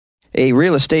A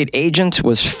real estate agent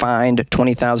was fined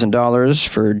 $20,000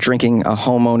 for drinking a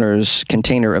homeowner's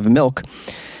container of milk.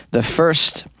 The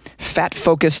first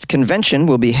fat-focused convention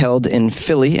will be held in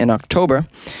Philly in October.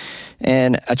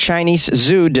 And a Chinese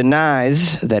zoo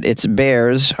denies that its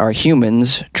bears are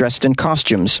humans dressed in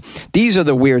costumes. These are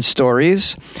the weird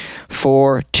stories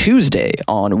for Tuesday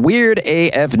on Weird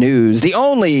AF News, the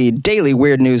only daily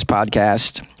weird news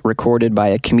podcast recorded by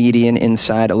a comedian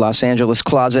inside a Los Angeles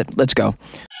closet. Let's go.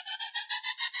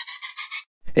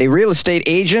 A real estate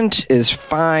agent is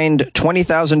fined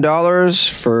 $20,000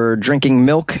 for drinking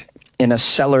milk in a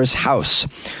seller's house.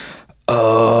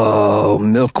 Oh,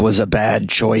 milk was a bad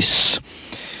choice.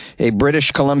 A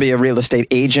British Columbia real estate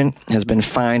agent has been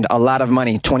fined a lot of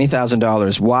money,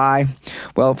 $20,000. Why?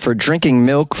 Well, for drinking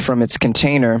milk from its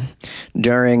container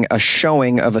during a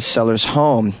showing of a seller's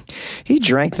home. He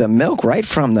drank the milk right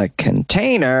from the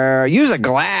container. Use a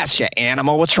glass, you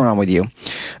animal. What's wrong with you?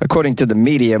 According to the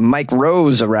media, Mike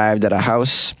Rose arrived at a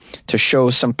house to show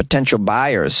some potential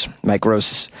buyers. Mike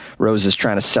Rose is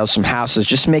trying to sell some houses,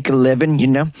 just make a living, you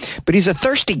know. But he's a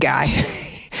thirsty guy.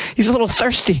 He's a little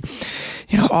thirsty.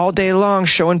 You know, all day long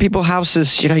showing people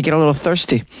houses, you know, you get a little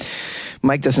thirsty.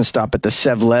 Mike doesn't stop at the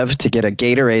Sev-Lev to get a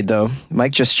Gatorade, though.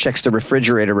 Mike just checks the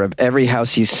refrigerator of every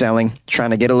house he's selling, trying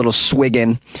to get a little swig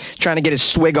in, trying to get his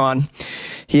swig on.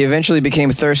 He eventually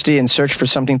became thirsty and searched for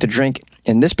something to drink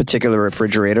in this particular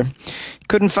refrigerator.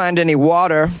 Couldn't find any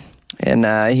water,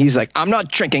 and he's like, I'm not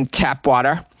drinking tap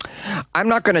water. I'm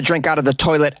not going to drink out of the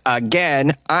toilet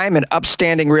again. I'm an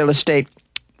upstanding real estate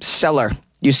seller.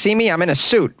 You see me? I'm in a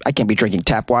suit. I can't be drinking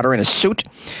tap water in a suit.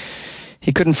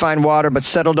 He couldn't find water, but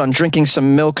settled on drinking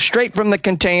some milk straight from the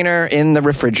container in the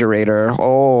refrigerator.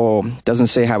 Oh, doesn't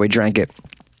say how he drank it.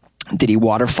 Did he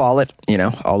waterfall it, you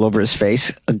know, all over his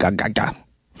face?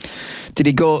 Did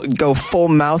he go full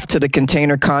mouth to the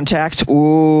container contact?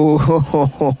 Ooh,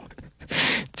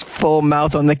 full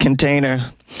mouth on the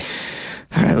container.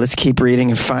 All right, let's keep reading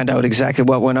and find out exactly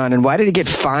what went on. And why did he get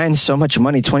fined so much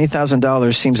money?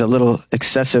 $20,000 seems a little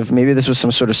excessive. Maybe this was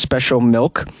some sort of special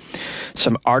milk,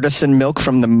 some artisan milk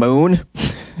from the moon.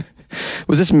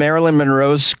 Was this Marilyn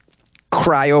Monroe's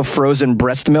cryo-frozen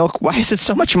breast milk? Why is it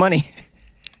so much money?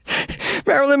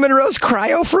 Marilyn Monroe's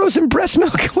cryo-frozen breast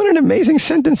milk. What an amazing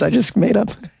sentence I just made up.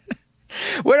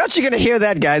 Where else are you going to hear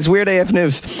that, guys? Weird AF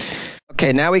News.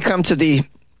 Okay, now we come to the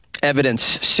evidence.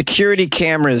 Security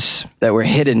cameras that were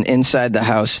hidden inside the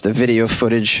house. The video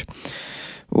footage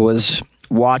was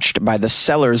watched by the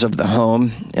sellers of the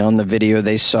home. On the video,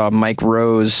 they saw Mike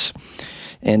Rose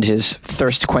and his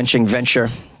thirst-quenching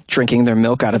venture drinking their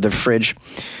milk out of the fridge.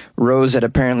 Rose had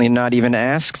apparently not even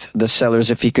asked the sellers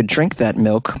if he could drink that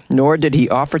milk, nor did he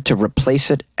offer to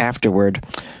replace it afterward.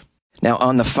 Now,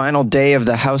 on the final day of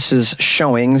the house's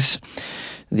showings,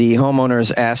 the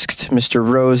homeowners asked Mr.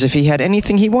 Rose if he had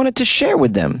anything he wanted to share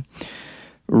with them.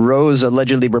 Rose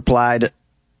allegedly replied,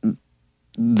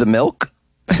 "The milk?"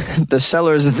 The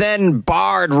sellers then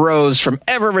barred Rose from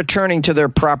ever returning to their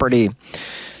property.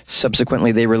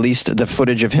 Subsequently, they released the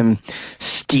footage of him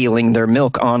stealing their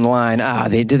milk online.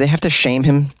 Did they have to shame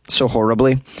him so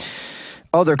horribly?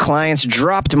 Other clients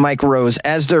dropped Mike Rose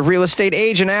as their real estate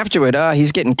agent afterward.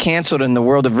 He's getting canceled in the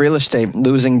world of real estate,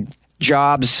 losing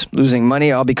jobs, losing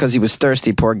money, all because he was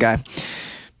thirsty, poor guy.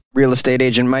 Real estate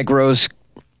agent Mike Rose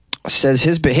says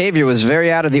his behavior was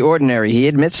very out of the ordinary. He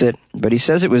admits it, but he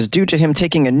says it was due to him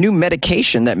taking a new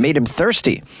medication that made him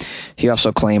thirsty. He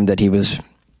also claimed that he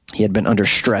had been under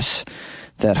stress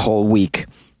that whole week.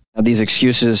 Now, these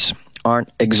excuses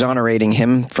aren't exonerating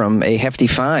him from a hefty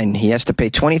fine. He has to pay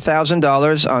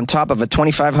 $20,000 on top of a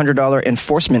 $2,500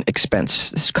 enforcement expense.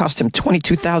 This cost him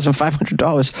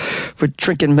 $22,500 for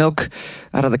drinking milk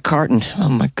out of the carton. Oh,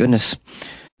 my goodness.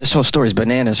 This whole story is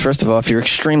bananas. First of all, if you're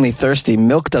extremely thirsty,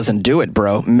 milk doesn't do it,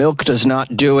 bro. Milk does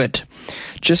not do it.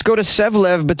 Just go to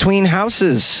Sev-Lev between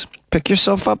houses. Pick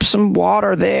yourself up some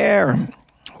water there.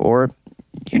 Or,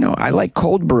 you know, I like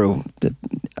cold brew.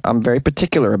 I'm very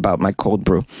particular about my cold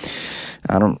brew.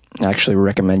 I don't actually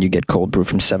recommend you get cold brew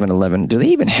from 7-Eleven. Do they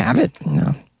even have it?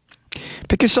 No.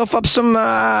 Pick yourself up some,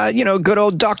 good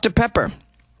old Dr. Pepper.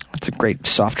 It's a great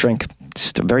soft drink.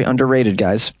 It's very underrated,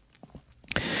 guys.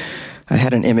 I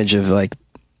had an image of, like,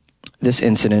 this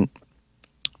incident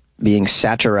being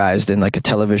satirized in, like, a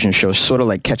television show, sort of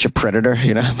like Catch a Predator,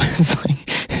 you know? It's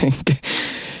like,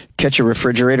 catch a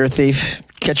refrigerator thief,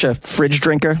 catch a fridge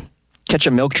drinker, catch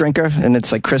a milk drinker, and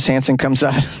it's like Chris Hansen comes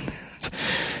out.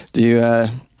 Do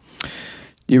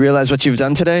you realize what you've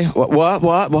done today?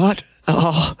 What?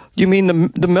 Oh, you mean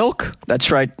the milk?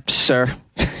 That's right, sir.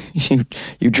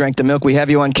 You drank the milk. We have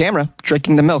you on camera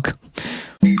drinking the milk.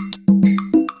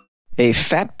 A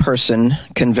fat person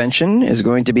convention is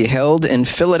going to be held in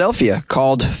Philadelphia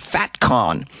called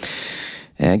FatCon.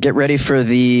 Get ready for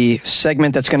the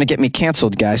segment that's going to get me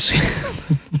canceled, guys.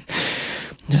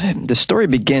 The story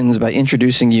begins by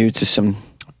introducing you to some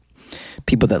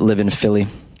people that live in Philly.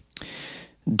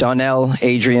 Donnell,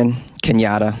 Adrian,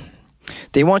 Kenyatta.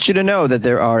 They want you to know that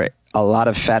there are a lot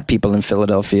of fat people in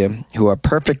Philadelphia who are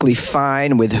perfectly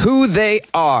fine with who they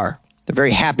are. They're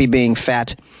very happy being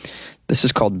fat. This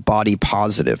is called body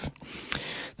positive.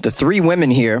 The three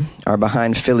women here are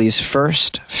behind Philly's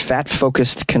first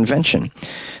fat-focused convention.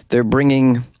 They're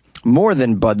bringing more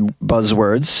than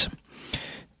buzzwords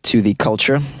to the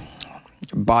culture.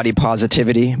 Body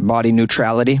positivity, body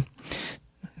neutrality.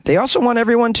 They also want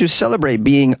everyone to celebrate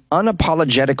being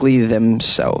unapologetically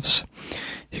themselves.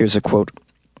 Here's a quote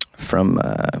from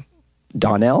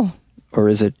Donnell, or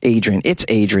is it Adrian? It's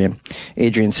Adrian.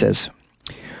 Adrian says,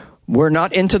 "We're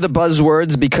not into the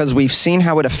buzzwords because we've seen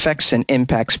how it affects and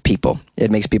impacts people.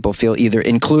 It makes people feel either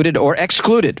included or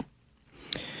excluded.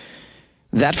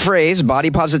 That phrase,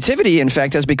 body positivity, in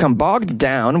fact, has become bogged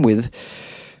down with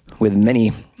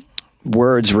many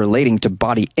words relating to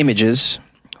body images.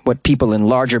 What people in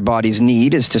larger bodies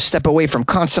need is to step away from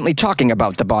constantly talking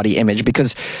about the body image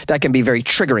because that can be very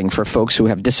triggering for folks who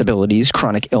have disabilities,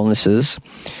 chronic illnesses,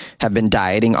 have been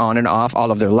dieting on and off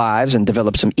all of their lives and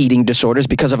developed some eating disorders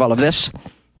because of all of this.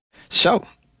 So,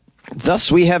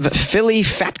 thus we have Philly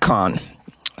FatCon.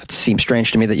 It seems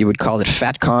strange to me that you would call it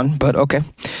FatCon, but okay.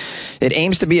 It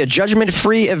aims to be a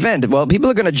judgment-free event. Well, people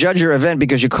are going to judge your event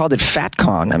because you called it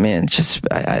FatCon. I mean,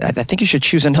 I think you should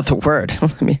choose another word.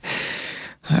 I mean,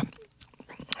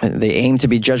 they aim to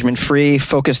be judgment-free,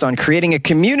 focused on creating a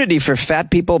community for fat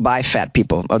people by fat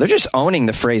people. Oh, they're just owning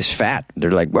the phrase fat.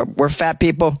 They're like, we're fat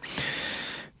people.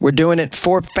 We're doing it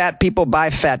for fat people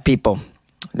by fat people.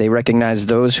 They recognize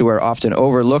those who are often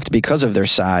overlooked because of their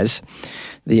size.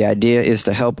 The idea is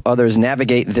to help others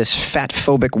navigate this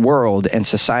fat-phobic world and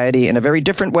society in a very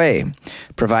different way.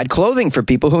 Provide clothing for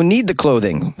people who need the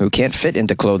clothing, who can't fit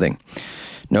into clothing.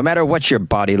 No matter what your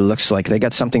body looks like, they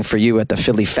got something for you at the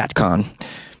Philly FatCon.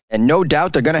 And no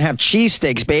doubt they're going to have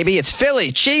cheesesteaks, baby. It's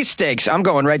Philly, cheesesteaks. I'm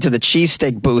going right to the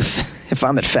cheesesteak booth if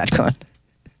I'm at FatCon.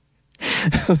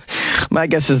 My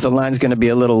guess is the line's going to be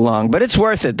a little long, but it's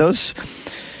worth it. Those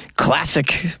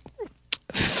classic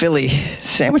Philly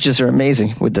sandwiches are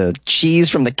amazing with the cheese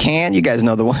from the can. You guys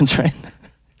know the ones, right?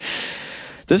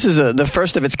 This is the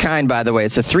first of its kind, by the way.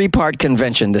 It's a 3-part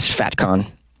convention, this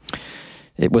FatCon.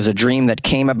 It was a dream that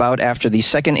came about after the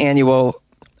second annual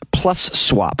Plus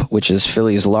Swap, which is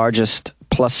Philly's largest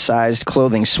plus-sized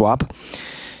clothing swap.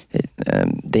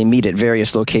 They meet at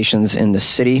various locations in the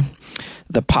city.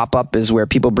 The pop-up is where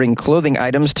people bring clothing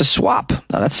items to swap.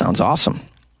 Now, that sounds awesome.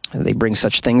 They bring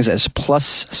such things as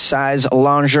plus-size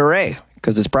lingerie,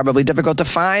 because it's probably difficult to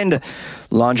find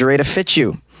lingerie to fit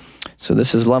you. So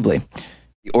this is lovely.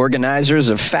 The organizers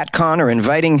of FatCon are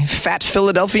inviting fat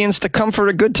Philadelphians to come for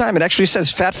a good time. It actually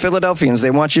says fat Philadelphians.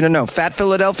 They want you to know. Fat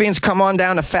Philadelphians, come on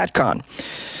down to FatCon.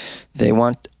 They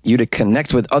want you to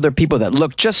connect with other people that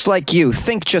look just like you,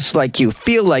 think just like you,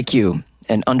 feel like you,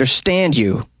 and understand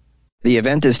you. The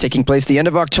event is taking place the end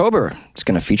of October. It's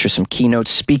going to feature some keynote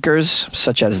speakers,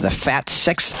 such as the fat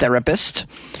sex therapist,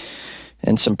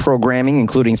 and some programming,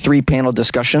 including 3 panel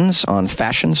discussions on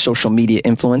fashion, social media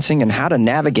influencing, and how to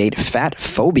navigate fat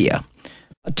phobia.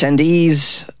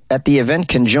 Attendees at the event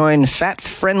can join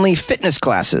fat-friendly fitness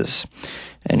classes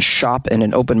and shop in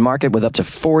an open market with up to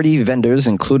 40 vendors,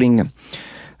 including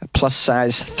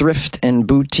plus-size thrift and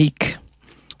boutique,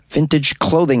 vintage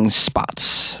clothing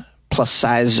spots,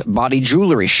 plus-size body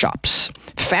jewelry shops.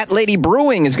 Fat Lady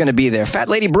Brewing is going to be there. Fat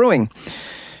Lady Brewing.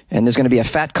 And there's going to be a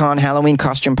FatCon Halloween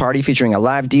costume party featuring a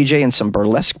live DJ and some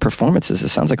burlesque performances. It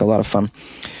sounds like a lot of fun.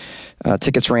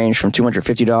 Tickets range from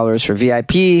 $250 for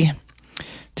VIP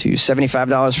to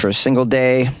 $75 for a single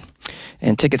day.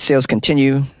 And ticket sales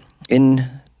continue in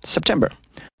September.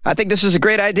 I think this is a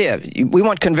great idea. We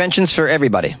want conventions for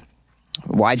everybody.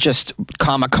 Why just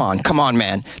Comic-Con? Come on,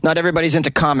 man. Not everybody's into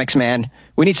comics, man.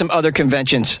 We need some other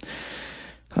conventions.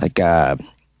 Like, I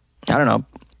don't know,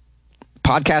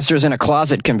 Podcasters in a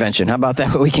Closet convention. How about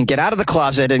that? We can get out of the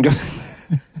closet and go.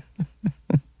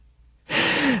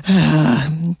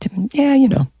 Yeah, you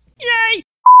know. Yay!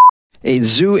 A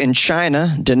zoo in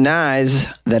China denies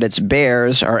that its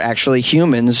bears are actually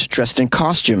humans dressed in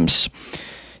costumes.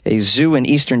 A zoo in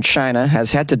eastern China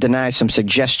has had to deny some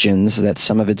suggestions that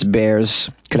some of its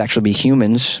bears could actually be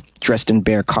humans dressed in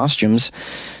bear costumes.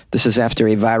 This is after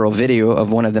a viral video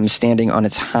of one of them standing on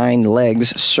its hind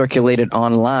legs circulated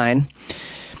online.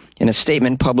 In a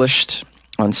statement published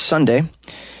on Sunday,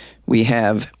 we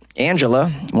have Angela,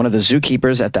 one of the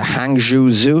zookeepers at the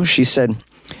Hangzhou Zoo, she said,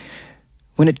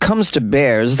 "When it comes to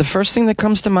bears, the first thing that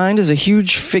comes to mind is a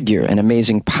huge figure and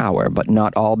amazing power, but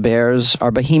not all bears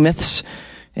are behemoths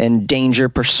and danger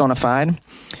personified.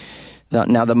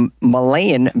 Now, the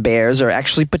Malayan bears are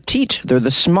actually petite. They're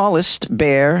the smallest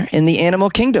bear in the animal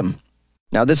kingdom."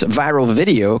 Now, this viral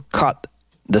video caught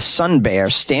the sun bear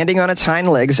standing on its hind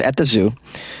legs at the zoo.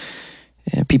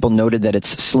 People noted that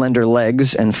its slender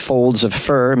legs and folds of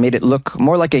fur made it look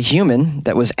more like a human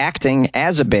that was acting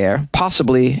as a bear,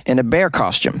 possibly in a bear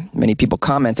costume. Many people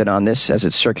commented on this as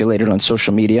it circulated on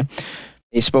social media.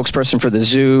 A spokesperson for the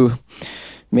zoo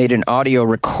made an audio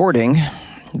recording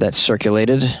that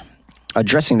circulated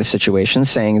addressing the situation,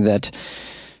 saying that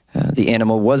the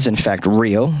animal was in fact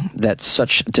real, that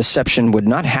such deception would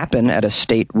not happen at a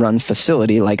state-run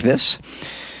facility like this.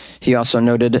 He also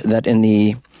noted that in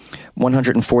the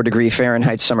 104-degree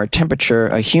Fahrenheit summer temperature,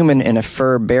 a human in a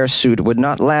fur bear suit would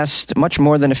not last much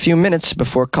more than a few minutes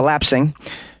before collapsing.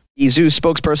 The zoo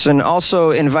spokesperson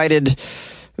also invited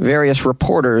various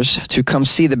reporters to come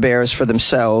see the bears for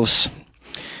themselves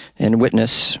and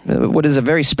witness what is a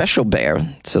very special bear.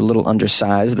 It's a little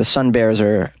undersized. The sun bears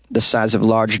are the size of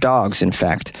large dogs, in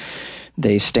fact.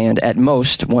 They stand at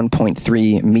most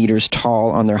 1.3 meters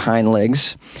tall on their hind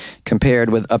legs, compared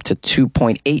with up to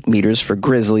 2.8 meters for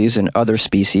grizzlies and other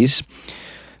species.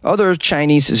 Other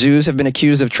Chinese zoos have been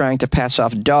accused of trying to pass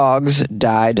off dogs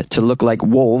dyed to look like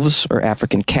wolves or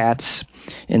African cats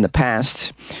in the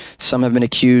past. Some have been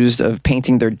accused of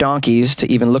painting their donkeys to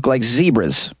even look like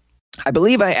zebras. I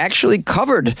believe I actually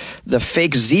covered the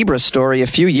fake zebra story a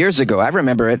few years ago. I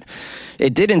remember it.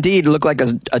 It did indeed look like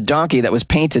a donkey that was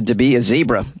painted to be a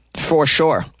zebra, for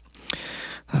sure.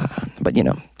 But, you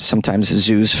know, sometimes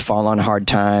zoos fall on hard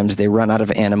times. They run out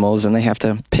of animals and they have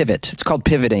to pivot. It's called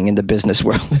pivoting in the business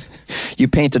world. You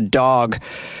paint a dog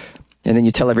and then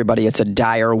you tell everybody it's a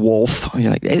dire wolf.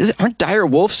 You're like, aren't dire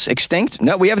wolves extinct?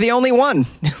 No, we have the only one.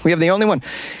 We have the only one.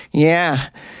 Yeah.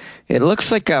 It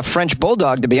looks like a French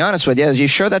bulldog, to be honest with you. Are you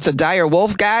sure that's a dire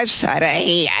wolf, guys?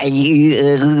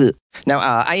 Now,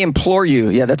 I implore you.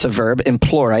 Yeah, that's a verb.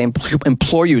 Implore. I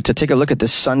implore you to take a look at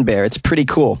this sun bear. It's pretty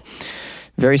cool.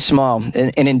 Very small.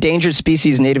 An endangered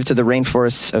species native to the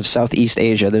rainforests of Southeast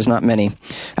Asia. There's not many.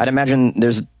 I'd imagine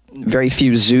there's very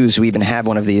few zoos who even have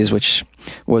one of these, which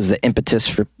was the impetus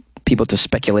for people to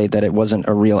speculate that it wasn't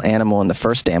a real animal in the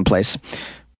first damn place.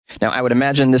 Now, I would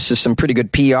imagine this is some pretty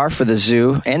good PR for the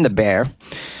zoo and the bear.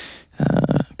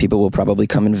 People will probably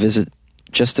come and visit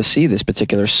just to see this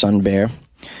particular sun bear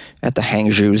at the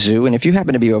Hangzhou Zoo. And if you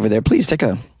happen to be over there, please take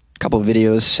a couple of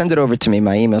videos. Send it over to me.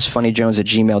 My email is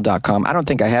funnyjones@gmail.com. I don't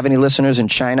think I have any listeners in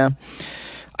China.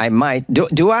 I might.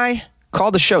 Do I?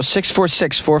 Call the show,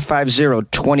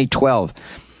 646-450-2012.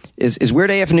 Is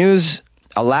Weird AF News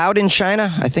allowed in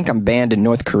China? I think I'm banned in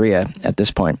North Korea at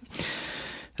this point.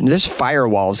 And there's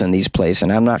firewalls in these places,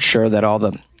 and I'm not sure that all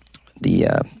the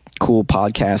cool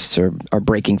podcasts are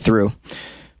breaking through.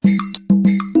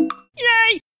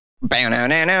 Yay!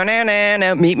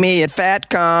 Meet me at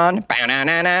FatCon.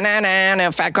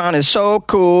 FatCon is so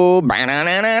cool.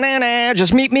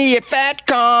 Just meet me at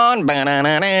FatCon.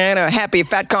 Happy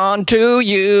FatCon to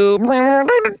you. Where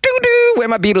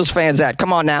my Beatles fans at?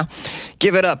 Come on now.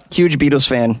 Give it up. Huge Beatles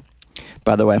fan,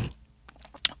 by the way.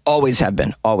 Always have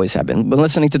been. Been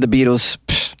listening to the Beatles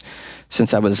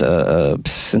since I was in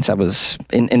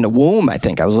the womb. I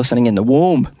think I was listening in the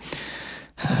womb.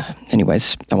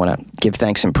 Anyways, I want to give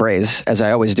thanks and praise, as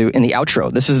I always do in the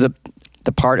outro. This is the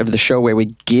part of the show where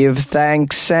we give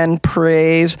thanks and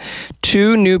praise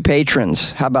to new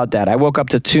patrons. How about that? I woke up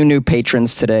to 2 new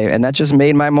patrons today, and that just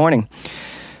made my morning.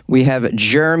 We have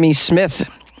Jeremy Smith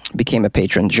became a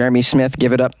patron. Jeremy Smith,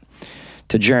 give it up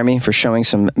to Jeremy for showing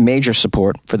some major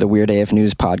support for the Weird AF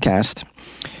News podcast.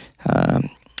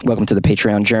 Welcome to the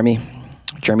Patreon, Jeremy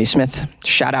Smith.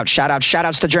 Shout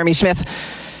outs to Jeremy Smith.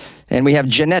 And we have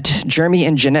Jeremy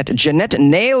and Jeanette. Jeanette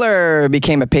Naylor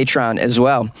became a patron as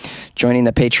well, joining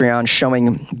the Patreon,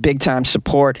 showing big-time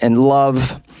support and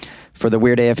love for the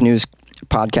Weird AF News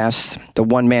podcast, the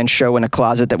one-man show in a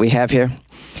closet that we have here,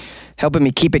 helping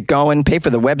me keep it going, pay for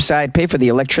the website, pay for the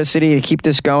electricity to keep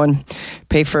this going,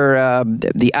 pay for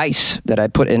the ice that I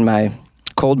put in my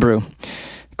cold brew.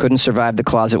 Couldn't survive the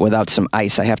closet without some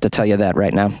ice, I have to tell you that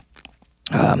right now.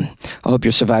 I hope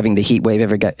you're surviving the heat wave,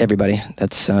 everybody.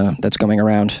 That's going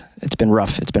around. It's been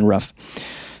rough,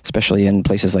 especially in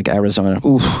places like Arizona.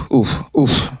 Oof,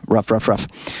 rough.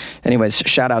 Anyways,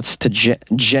 shout outs to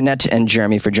Jeanette and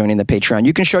Jeremy for joining the Patreon.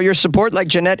 You can show your support like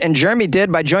Jeanette and Jeremy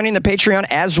did by joining the Patreon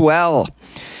as well.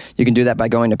 You can do that by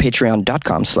going to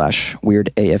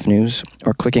patreon.com/weirdafnews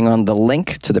or clicking on the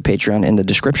link to the Patreon in the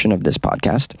description of this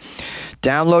podcast.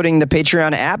 Downloading the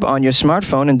Patreon app on your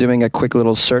smartphone and doing a quick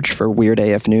little search for Weird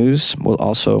AF News will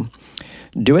also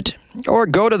do it. Or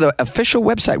go to the official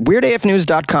website,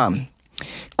 weirdafnews.com.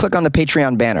 Click on the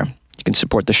Patreon banner. You can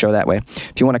support the show that way.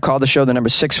 If you want to call the show, the number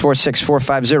is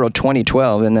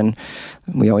 646-450-2012. And then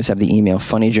we always have the email,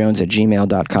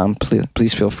 funnyjones@gmail.com.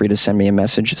 Please feel free to send me a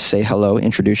message. Say hello.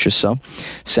 Introduce yourself.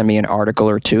 Send me an article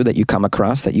or two that you come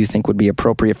across that you think would be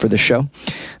appropriate for the show.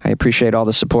 I appreciate all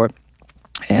the support.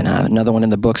 And another one in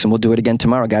the books, and we'll do it again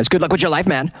tomorrow, guys. Good luck with your life,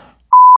 man.